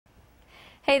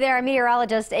Hey there, I'm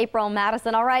meteorologist April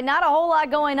Madison. All right, not a whole lot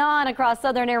going on across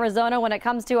southern Arizona when it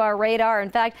comes to our radar.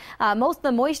 In fact, most of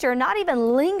the moisture not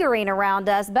even lingering around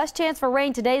us. Best chance for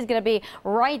rain today is going to be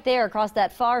right there across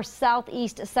that far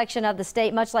southeast section of the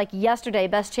state. Much like yesterday,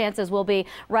 best chances will be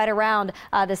right around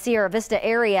the Sierra Vista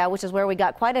area, which is where we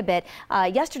got quite a bit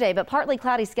yesterday. But partly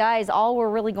cloudy skies, all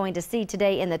we're really going to see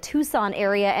today in the Tucson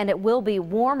area, and it will be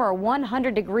warmer,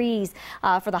 100 degrees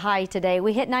for the high today.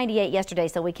 We hit 98 yesterday,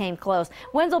 so we came close.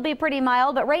 Winds will be pretty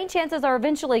mild, but rain chances are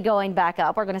eventually going back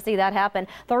up. We're going to see that happen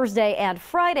Thursday and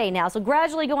Friday now. So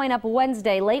gradually going up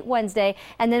Wednesday, late Wednesday,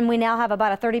 and then we now have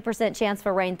about a 30% chance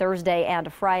for rain Thursday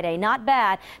and Friday. Not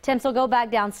bad. Temps will go back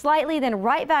down slightly, then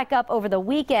right back up over the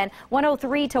weekend.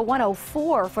 103 to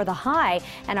 104 for the high,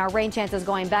 and our rain chances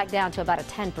going back down to about a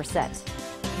 10%.